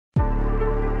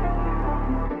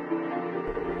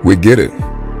We get it.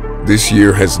 This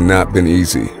year has not been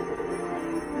easy.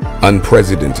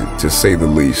 Unprecedented, to say the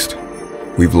least.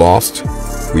 We've lost,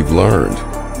 we've learned,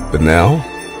 but now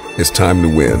it's time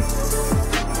to win.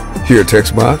 Here at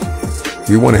TextBot,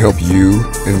 we want to help you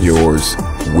and yours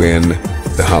win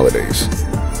the holidays.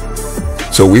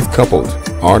 So we've coupled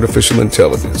artificial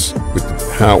intelligence with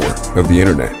the power of the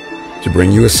internet to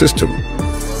bring you a system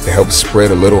to help spread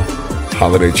a little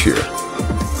holiday cheer.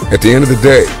 At the end of the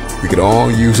day, we could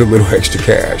all use a little extra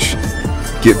cash.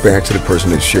 Get back to the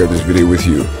person that shared this video with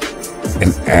you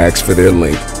and ask for their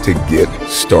link to get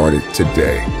started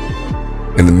today.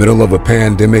 In the middle of a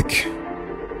pandemic,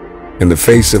 in the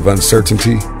face of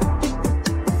uncertainty,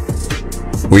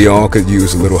 we all could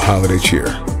use a little holiday cheer.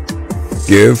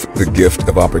 Give the gift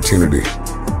of opportunity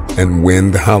and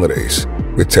win the holidays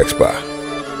with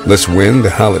TextBot. Let's win the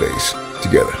holidays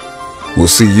together. We'll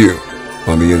see you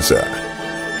on the inside.